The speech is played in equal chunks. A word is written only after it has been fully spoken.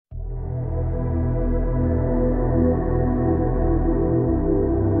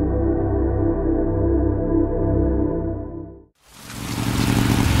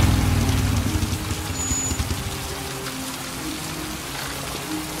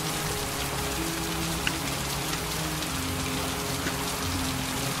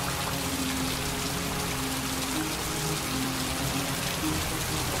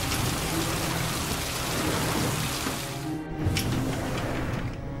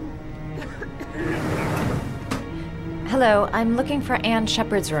Hello, I'm looking for Anne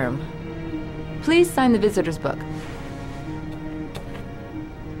Sheppard's room. Please sign the visitor's book.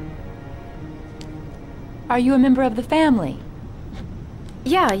 Are you a member of the family?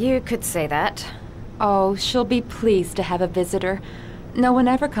 Yeah, you could say that. Oh, she'll be pleased to have a visitor. No one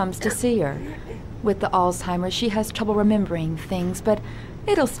ever comes to see her. With the Alzheimer's, she has trouble remembering things, but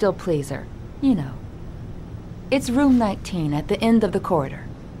it'll still please her, you know. It's room 19 at the end of the corridor.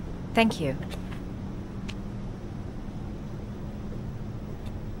 Thank you.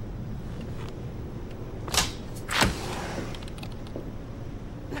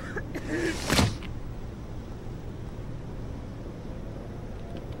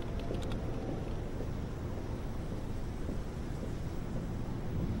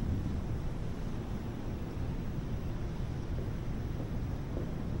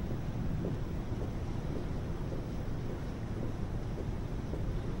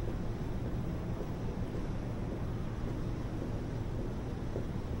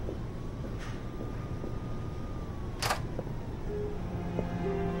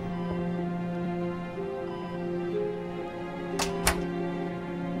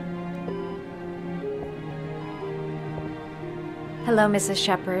 Hello, Mrs.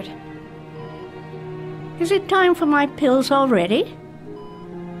 Sheppard. Is it time for my pills already?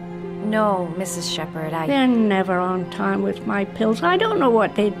 No, Mrs. Sheppard, They're never on time with my pills. I don't know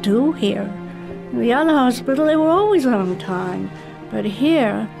what they do here. In the other hospital, they were always on time. But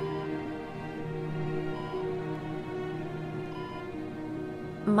here...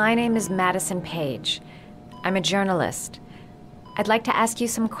 My name is Madison Page. I'm a journalist. I'd like to ask you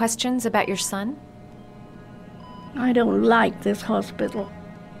some questions about your son. I don't like this hospital.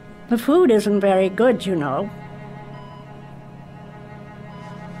 The food isn't very good, you know.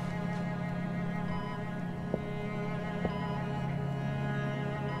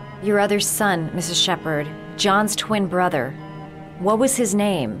 Your other son, Mrs. Sheppard, John's twin brother. What was his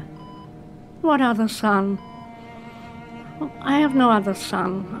name? What other son? I have no other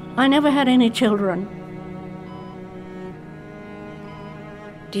son. I never had any children.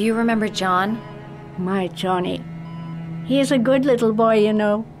 Do you remember John? My Johnny. He is a good little boy, you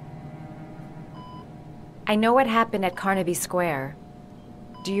know. I know what happened at Carnaby Square.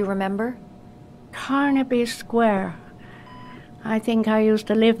 Do you remember? Carnaby Square. I think I used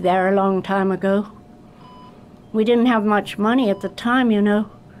to live there a long time ago. We didn't have much money at the time, you know.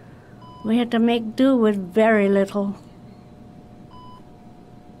 We had to make do with very little.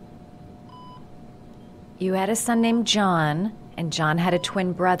 You had a son named John, and John had a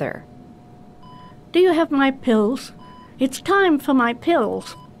twin brother. Do you have my pills? It's time for my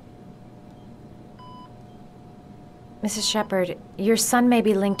pills. Mrs. Sheppard, your son may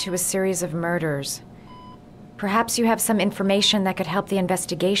be linked to a series of murders. Perhaps you have some information that could help the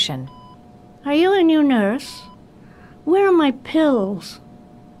investigation. Are you a new nurse? Where are my pills?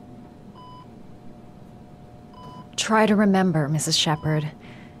 Try to remember, Mrs. Sheppard.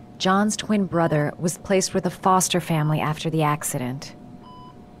 John's twin brother was placed with a foster family after the accident.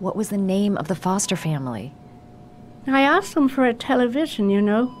 What was the name of the foster family? I asked them for a television, you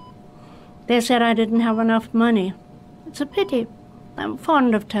know. They said I didn't have enough money. It's a pity. I'm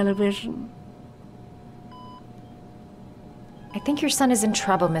fond of television. I think your son is in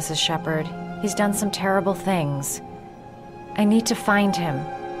trouble, Mrs. Sheppard. He's done some terrible things. I need to find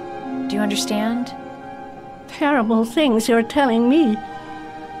him. Do you understand? Terrible things you're telling me.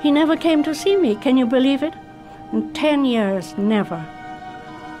 He never came to see me, can you believe it? In 10 years, never.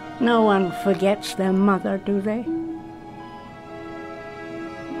 No one forgets their mother, do they?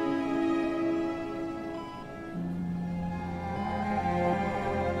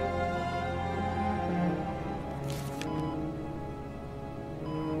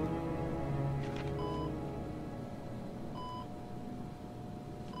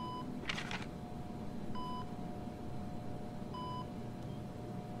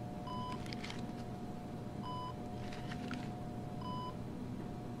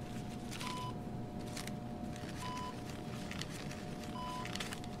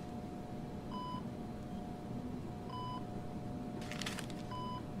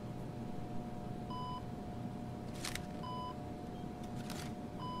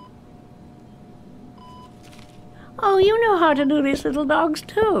 Oh, you know how to do these little dogs,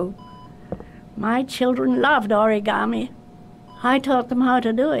 too. My children loved origami. I taught them how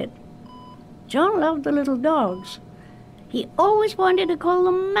to do it. John loved the little dogs. He always wanted to call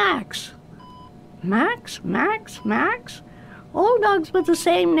them Max. Max, Max, Max? All dogs with the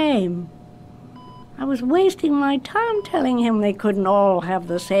same name. I was wasting my time telling him they couldn't all have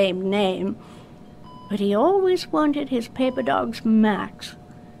the same name. But he always wanted his paper dogs Max.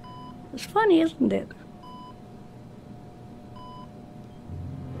 It's funny, isn't it?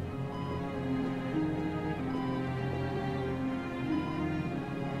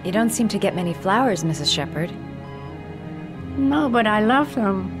 You don't seem to get many flowers, Mrs. Sheppard. No, but I love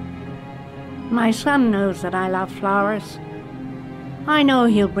them. My son knows that I love flowers. I know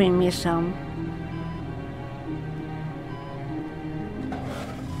he'll bring me some.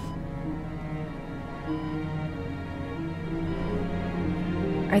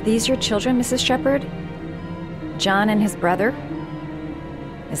 Are these your children, Mrs. Sheppard? John and his brother?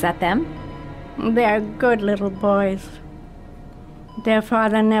 Is that them? They're good little boys. Their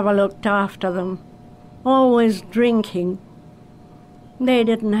father never looked after them, always drinking. They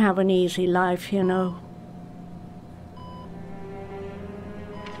didn't have an easy life, you know.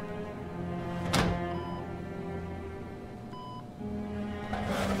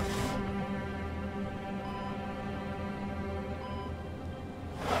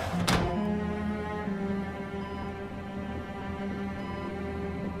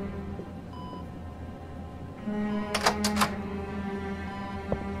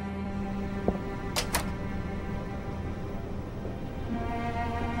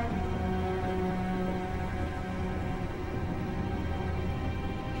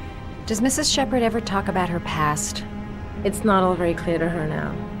 Does Mrs. Sheppard ever talk about her past? It's not all very clear to her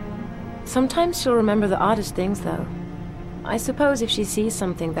now. Sometimes she'll remember the oddest things, though. I suppose if she sees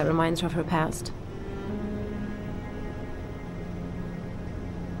something that reminds her of her past.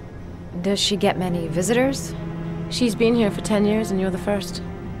 Does she get many visitors? She's been here for 10 years and you're the first.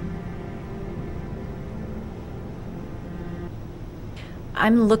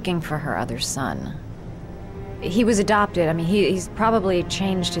 I'm looking for her other son. He was adopted. I mean, he's probably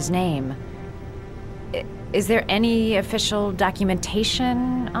changed his name. Is there any official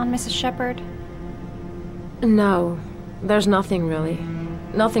documentation on Mrs. Sheppard? No, there's nothing really.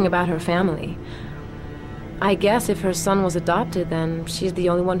 Nothing about her family. I guess if her son was adopted, then she's the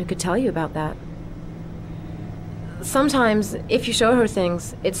only one who could tell you about that. Sometimes, if you show her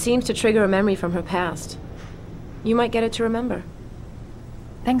things, it seems to trigger a memory from her past. You might get it to remember.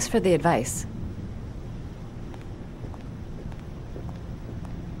 Thanks for the advice.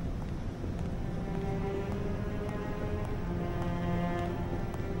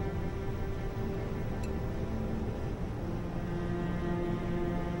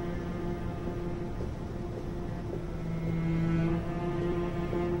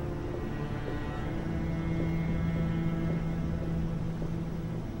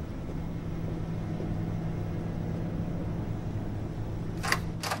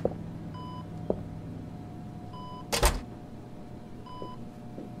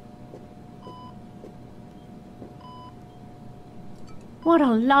 What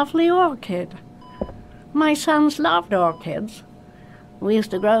a lovely orchid. My sons loved orchids. We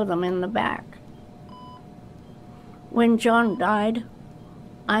used to grow them in the back. When John died,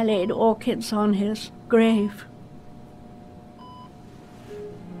 I laid orchids on his grave.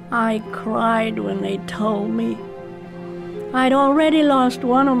 I cried when they told me. I'd already lost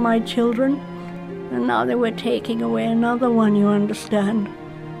one of my children, and now they were taking away another one, you understand.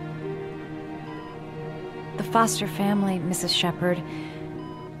 The foster family, Mrs. Sheppard.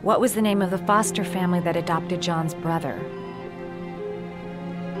 What was the name of the foster family that adopted John's brother?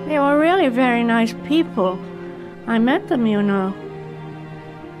 They were really very nice people. I met them, you know.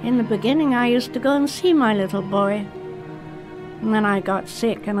 In the beginning, I used to go and see my little boy. And then I got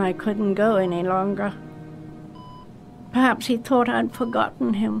sick and I couldn't go any longer. Perhaps he thought I'd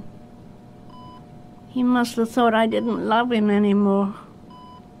forgotten him. He must have thought I didn't love him anymore.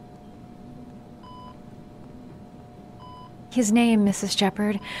 His name, Mrs.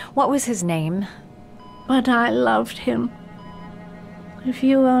 Sheppard. What was his name? But I loved him. If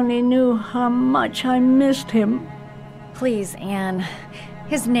you only knew how much I missed him. Please, Anne.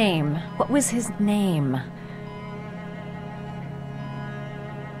 His name. What was his name?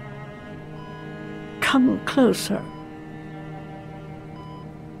 Come closer.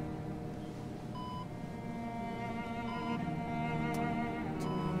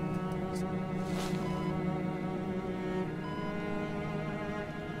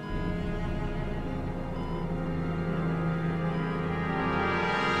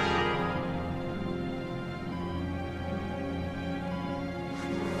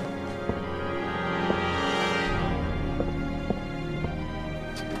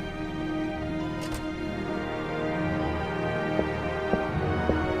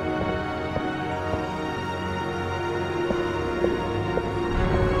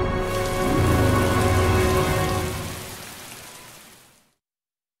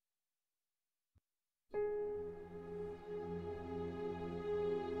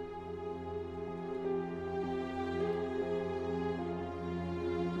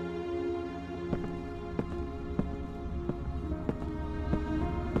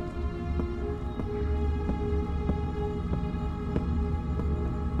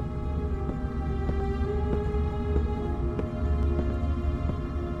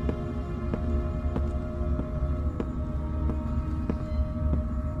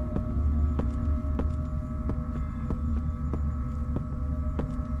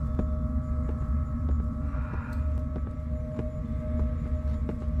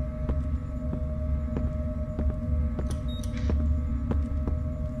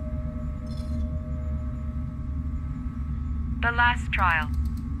 last trial.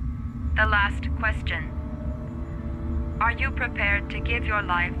 The last question. Are you prepared to give your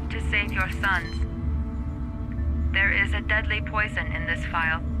life to save your sons? There is a deadly poison in this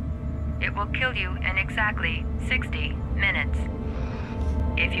file. It will kill you in exactly 60 minutes.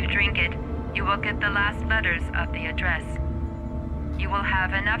 If you drink it, you will get the last letters of the address. You will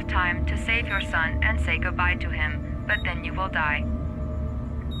have enough time to save your son and say goodbye to him, but then you will die.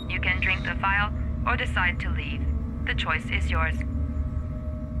 You can drink the file or decide to leave. The choice is yours.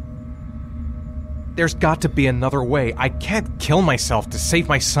 There's got to be another way. I can't kill myself to save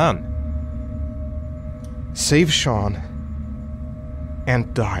my son. Save Sean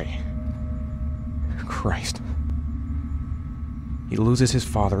and die. Christ. He loses his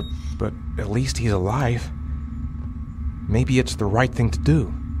father, but at least he's alive. Maybe it's the right thing to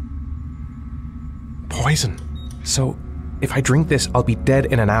do. Poison. So, if I drink this, I'll be dead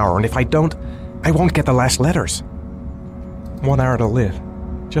in an hour, and if I don't, I won't get the last letters. 1 hour to live.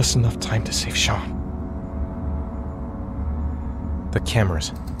 Just enough time to save Sean. The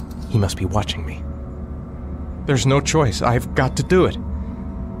cameras. He must be watching me. There's no choice. I've got to do it.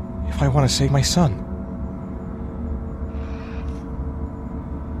 If I want to save my son.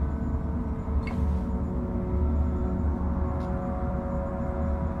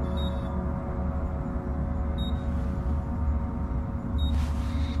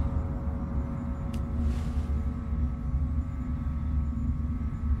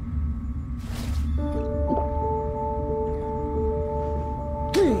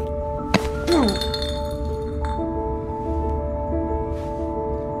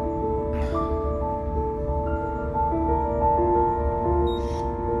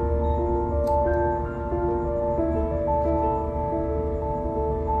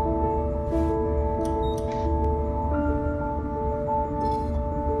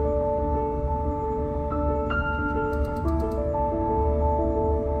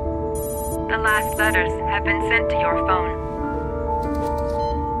 The last letters have been sent to your phone.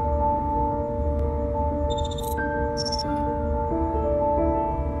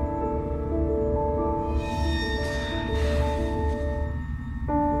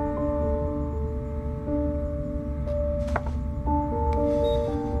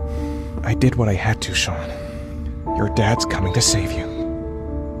 I did what I had to, Sean. Your dad's coming to save you.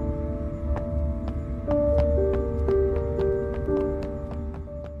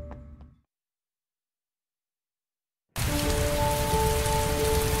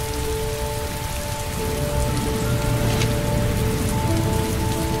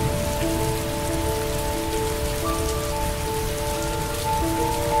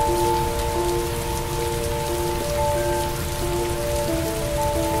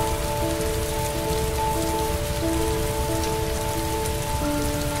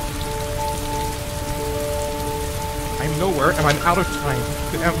 I'm nowhere and I'm out of time.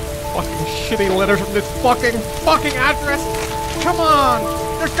 Damn fucking shitty letters from this fucking address! Come on!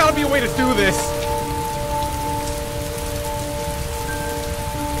 There's gotta be a way to do this!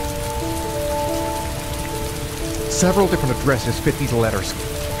 Several different addresses fit these letters.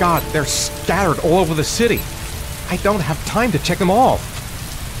 God, they're scattered all over the city. I don't have time to check them all.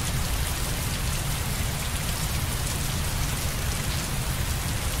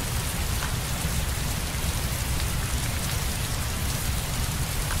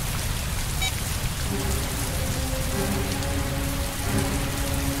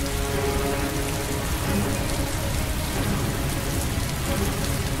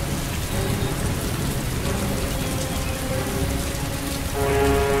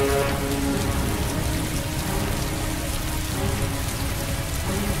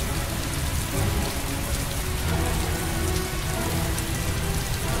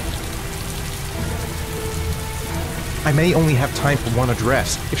 I may only have time for one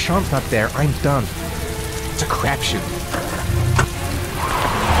address. If Sean's not there, I'm done. It's a crapshoot.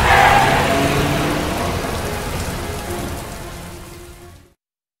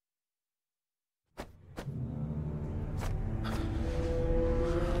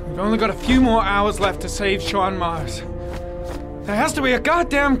 We've only got a few more hours left to save Sean Mars. There has to be a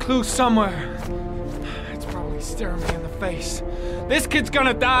goddamn clue somewhere. It's probably staring me in the face. This kid's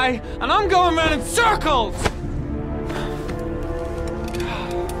gonna die, and I'm going around in circles!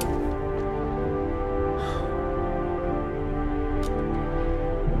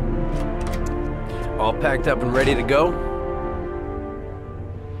 All packed up and ready to go?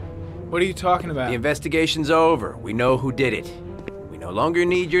 What are you talking about? The investigation's over. We know who did it. We no longer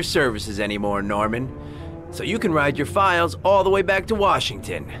need your services anymore, Norman. So you can ride your files all the way back to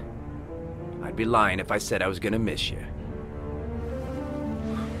Washington. I'd be lying if I said I was gonna miss you.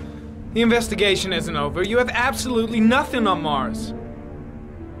 The investigation isn't over. You have absolutely nothing on Mars.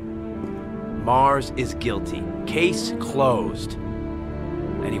 Mars is guilty. Case closed.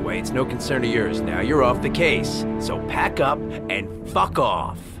 Anyway, it's no concern of yours now. You're off the case. So pack up and fuck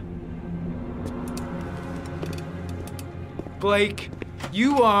off. Blake,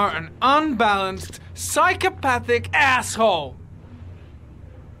 you are an unbalanced, psychopathic asshole!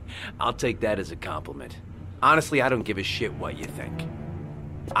 I'll take that as a compliment. Honestly, I don't give a shit what you think.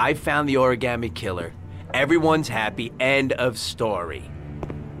 I found the Origami Killer. Everyone's happy. End of story.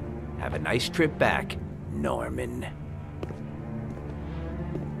 Have a nice trip back, Norman.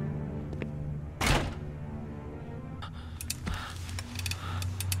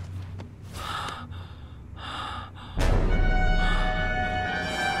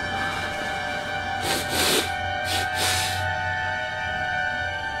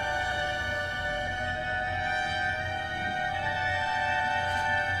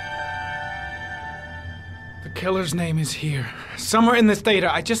 The killer's name is here. Somewhere in this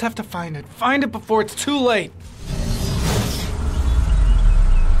data. I just have to find it. Find it before it's too late.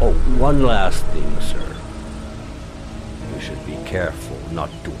 Oh, one last thing, sir. You should be careful not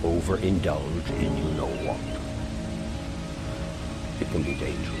to overindulge in you-know-what. It can be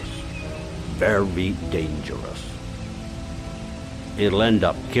dangerous. Very dangerous. It'll end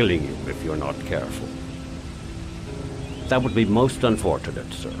up killing you if you're not careful. That would be most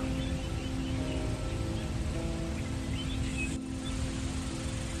unfortunate, sir.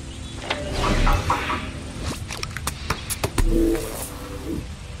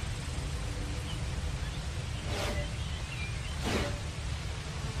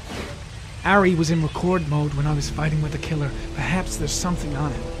 Ari was in record mode when I was fighting with the killer. Perhaps there's something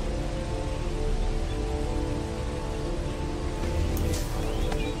on it.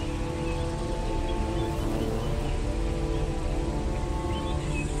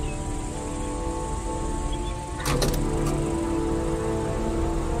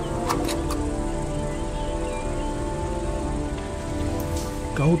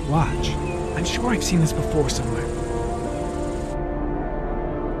 Gold watch. I'm sure I've seen this before somewhere.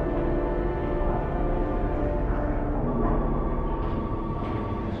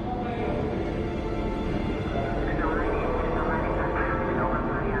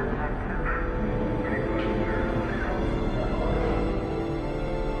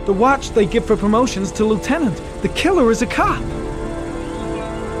 The watch they give for promotions to lieutenant. The killer is a cop.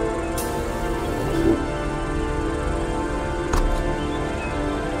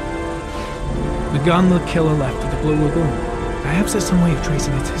 The gun the killer left at the Blue Lagoon. Perhaps there's some way of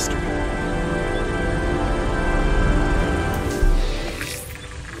tracing its history.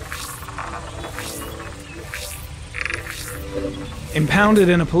 Impounded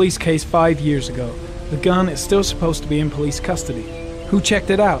in a police case 5 years ago, the gun is still supposed to be in police custody. Who checked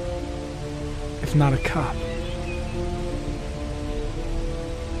it out? If not a cop.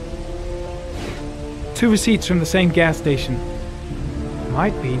 2 receipts from the same gas station.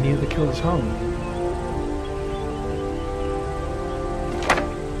 Might be near the killer's home.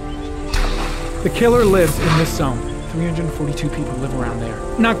 The killer lives in this zone. 342 people live around there.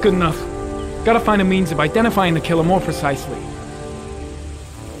 Not good enough. Gotta find a means of identifying the killer more precisely.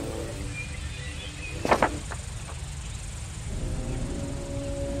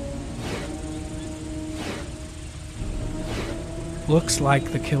 Looks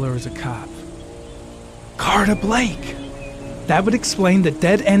like the killer is a cop. Carter Blake! That would explain the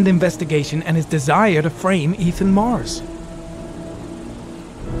dead-end investigation and his desire to frame Ethan Mars.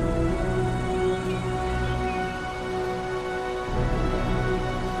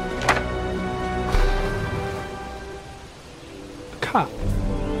 A cop.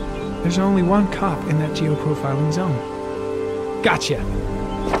 There's only one cop in that geoprofiling zone. Gotcha!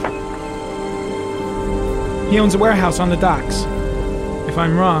 He owns a warehouse on the docks. If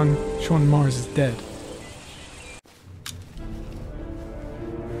I'm wrong, Sean Mars is dead.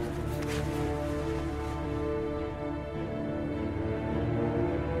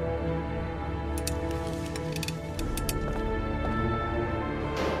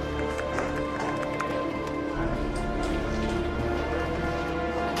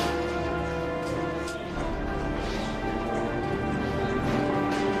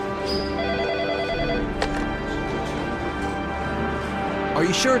 Are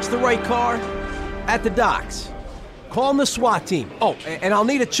you sure it's the right car? At the docks. Call the SWAT team. Oh, and I'll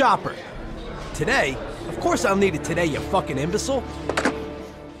need a chopper. Today? Of course I'll need it today, you fucking imbecile.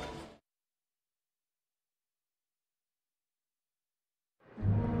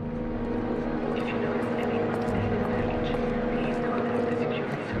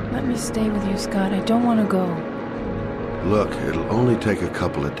 Let me stay with you, Scott. I don't want to go. Look, it'll only take a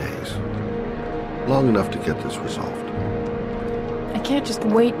couple of days. Long enough to get this resolved. I can't just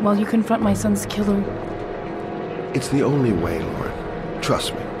wait while you confront my son's killer. It's the only way, Lauren.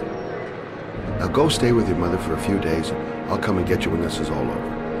 Trust me. Now go stay with your mother for a few days. I'll come and get you when this is all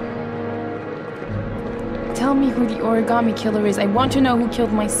over. Tell me who the Origami Killer is. I want to know who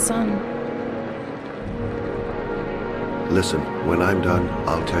killed my son. Listen, when I'm done,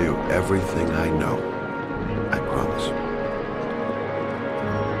 I'll tell you everything I know. I promise.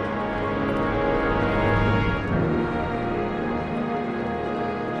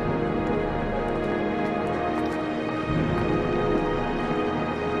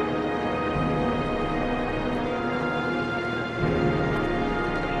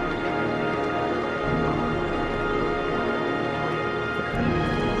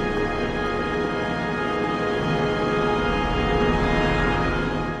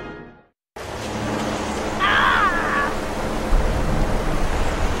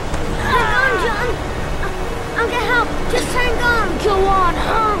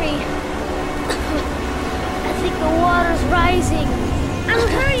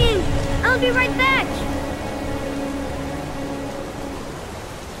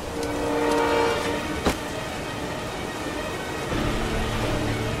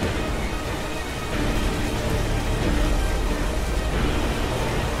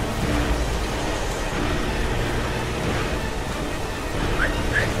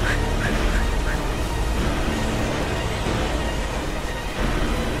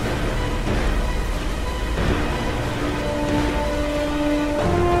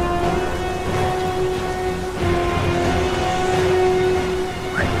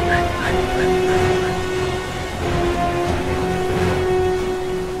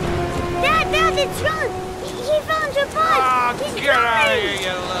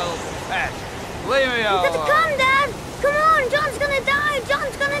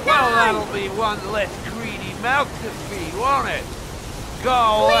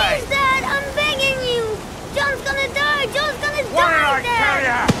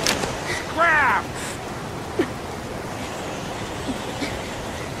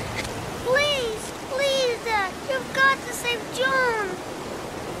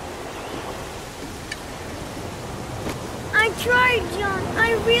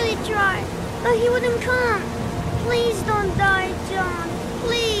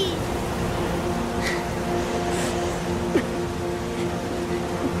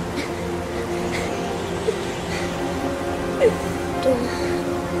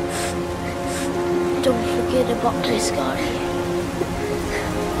 Don't forget about this guy.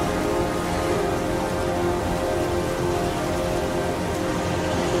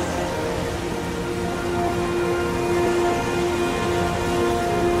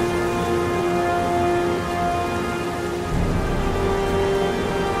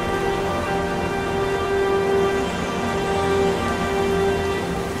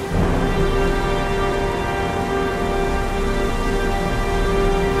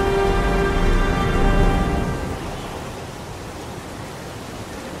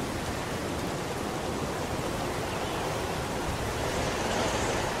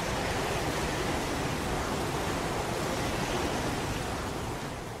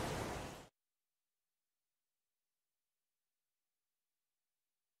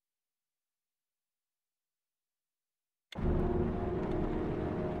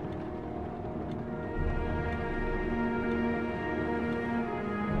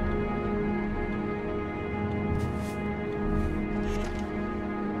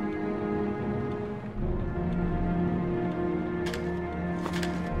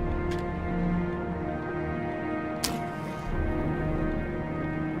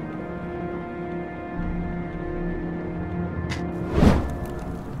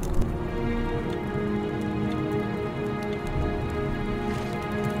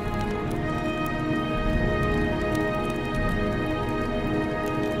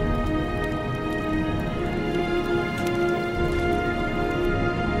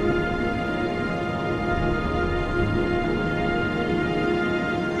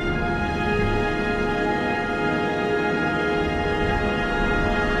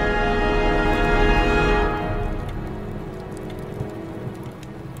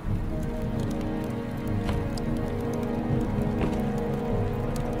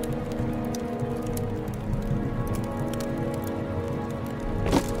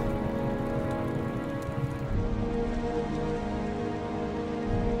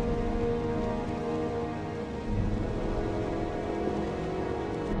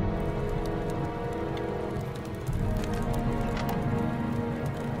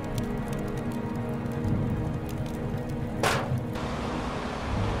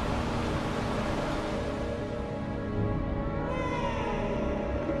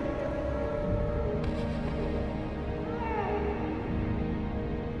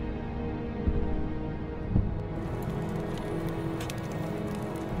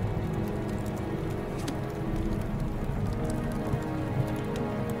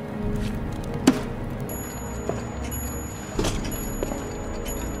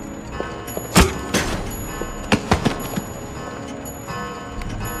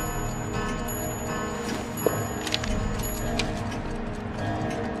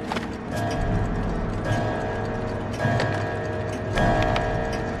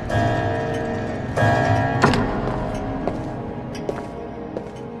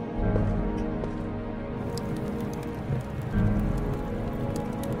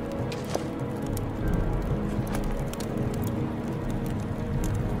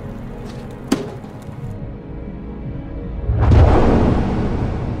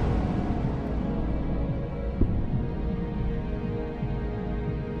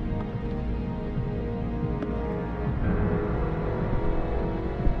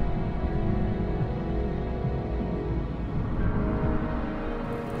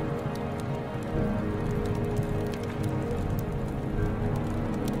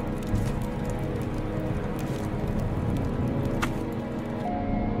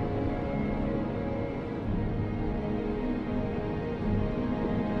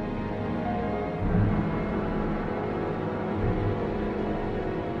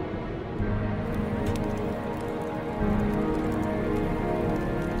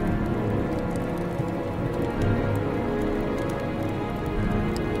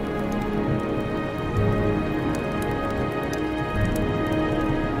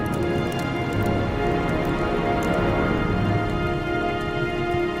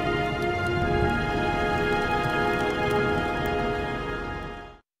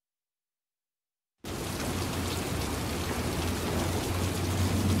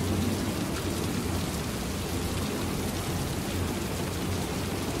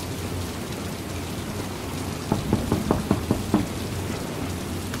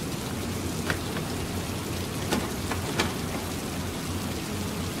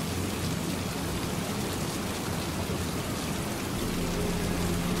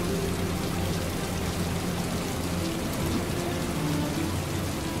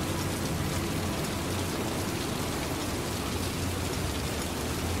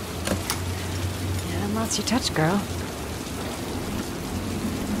 else you touch, girl.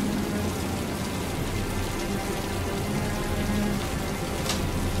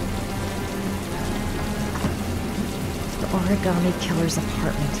 The Origami Killer's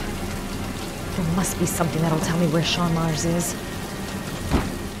apartment. There must be something that'll tell me where Sean Mars is.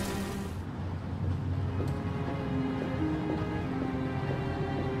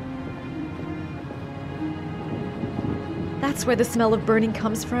 That's where the smell of burning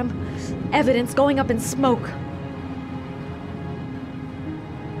comes from. Evidence going up in smoke.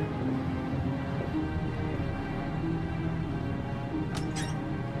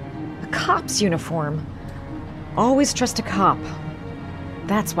 A cop's uniform. Always trust a cop.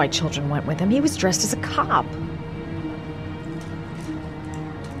 That's why children went with him. He was dressed as a cop.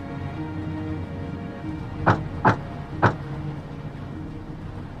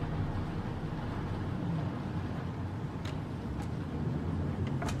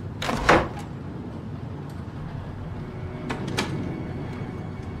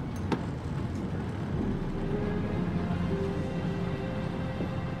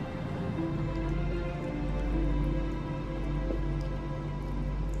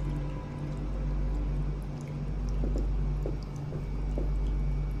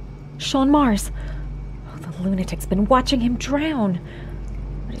 Sean Mars. Oh, the lunatic's been watching him drown.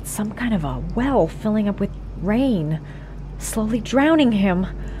 But it's some kind of a well filling up with rain, slowly drowning him.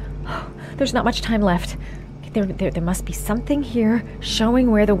 Oh, there's not much time left. There must be something here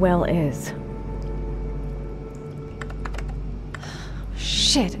showing where the well is.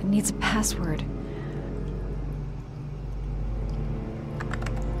 Shit, it needs a password.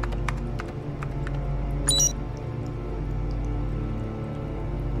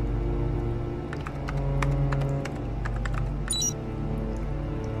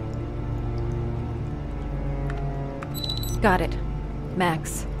 Got it.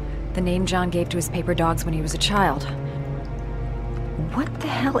 Max. The name John gave to his paper dogs when he was a child. What the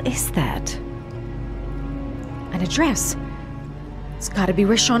hell is that? An address. It's gotta be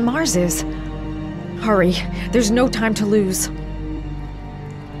where Sean Mars is. Hurry. There's no time to lose.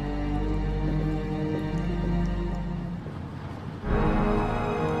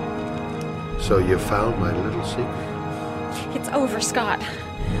 So you found my little secret? It's over, Scott.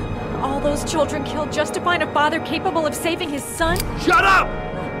 All those children killed just to find a father capable of saving his son? Shut up!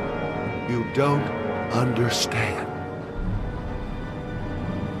 You don't understand.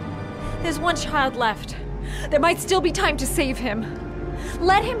 There's one child left. There might still be time to save him.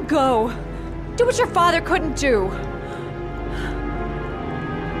 Let him go. Do what your father couldn't do.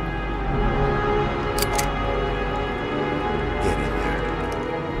 Get in there.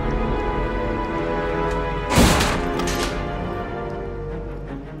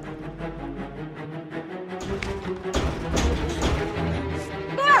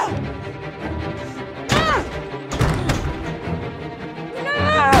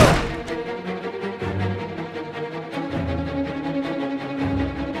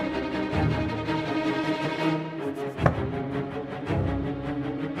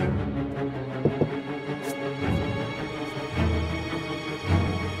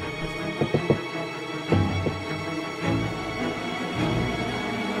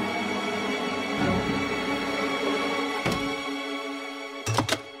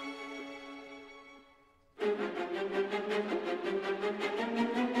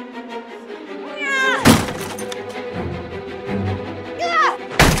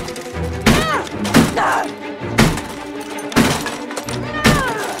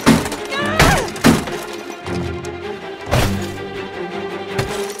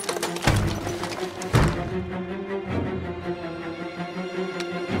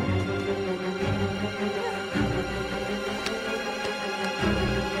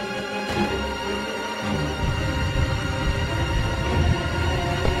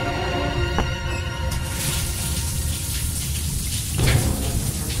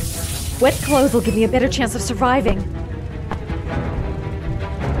 Wet clothes will give me a better chance of surviving.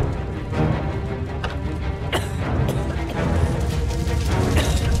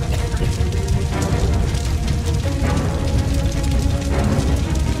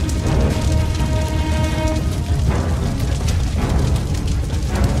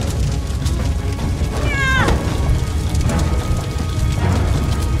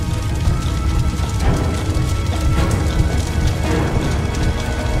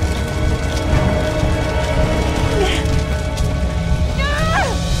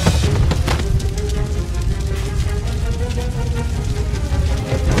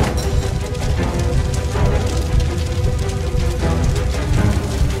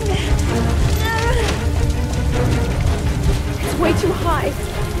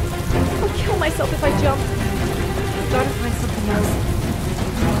 myself if I jump. I've got to find something else.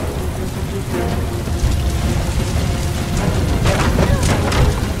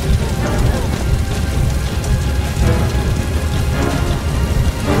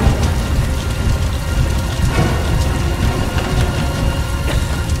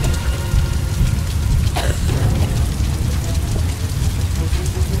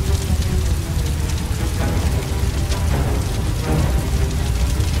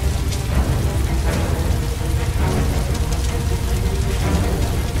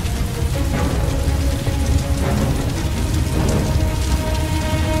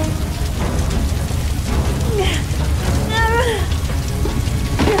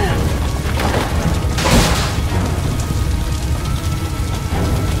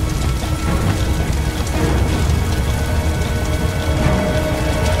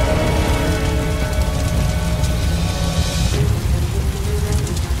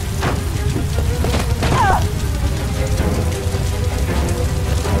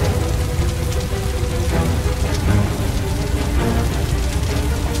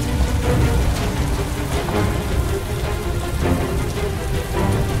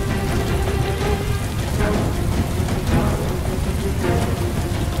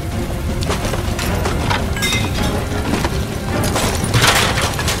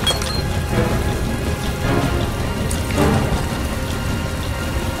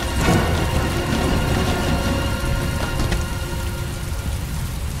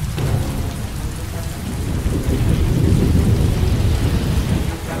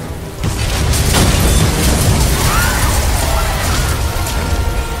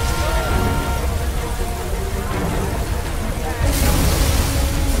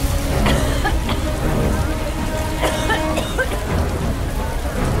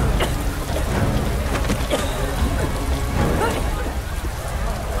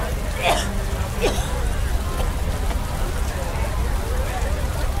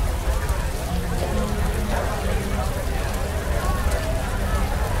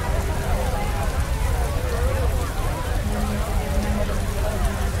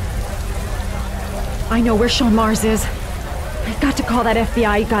 I know where Sean Mars is. I've got to call that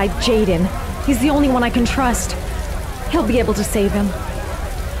FBI guy, Jaden. He's the only one I can trust. He'll be able to save him.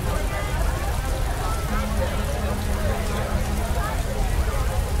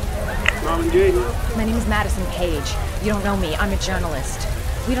 Mom and Jaden. My name is Madison Page. You don't know me. I'm a journalist.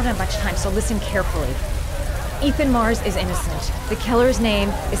 We don't have much time, so listen carefully. Ethan Mars is innocent. The killer's name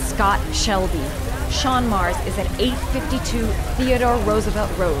is Scott Shelby. Sean Mars is at 852 Theodore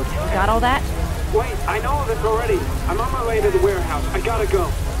Roosevelt Road. You got all that? Wait, I know this already. I'm on my way to the warehouse. I gotta go.